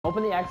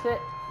Open the exit,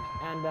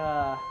 and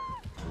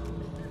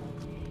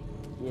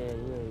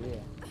yeah.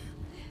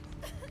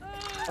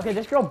 Okay,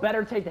 this girl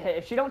better take the hit.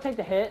 If she don't take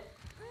the hit,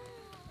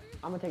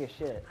 I'm gonna take a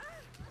shit.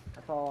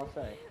 That's all I'll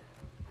say.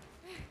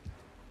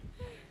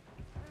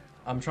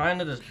 I'm trying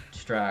to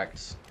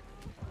distract.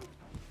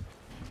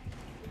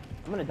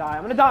 I'm gonna die.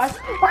 I'm gonna die.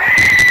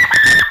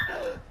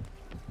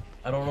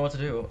 I don't know what to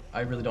do.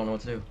 I really don't know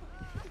what to do.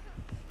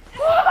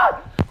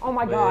 Oh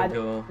my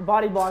god.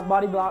 Body block,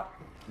 body block.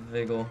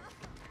 Wiggle.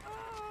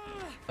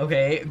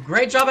 Okay,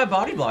 great job at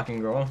body blocking,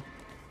 girl.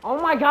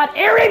 Oh my god,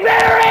 Airy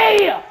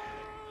Berry!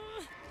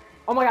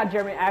 Oh my god,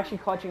 Jeremy, actually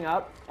clutching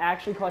up.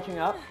 Actually clutching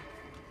up.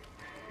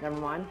 Never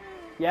mind.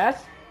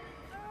 Yes?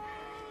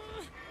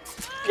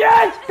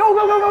 Yes! Go,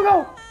 go, go, go,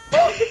 go!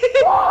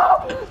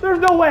 Oh, there's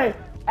no way.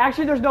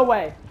 Actually, there's no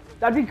way.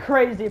 That'd be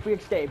crazy if we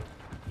escaped.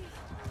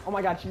 Oh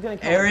my god, she's gonna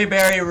kill me. Airy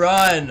Berry,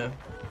 run!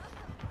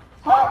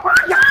 Oh my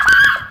god!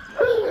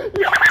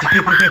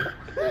 Yeah!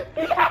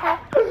 Yeah!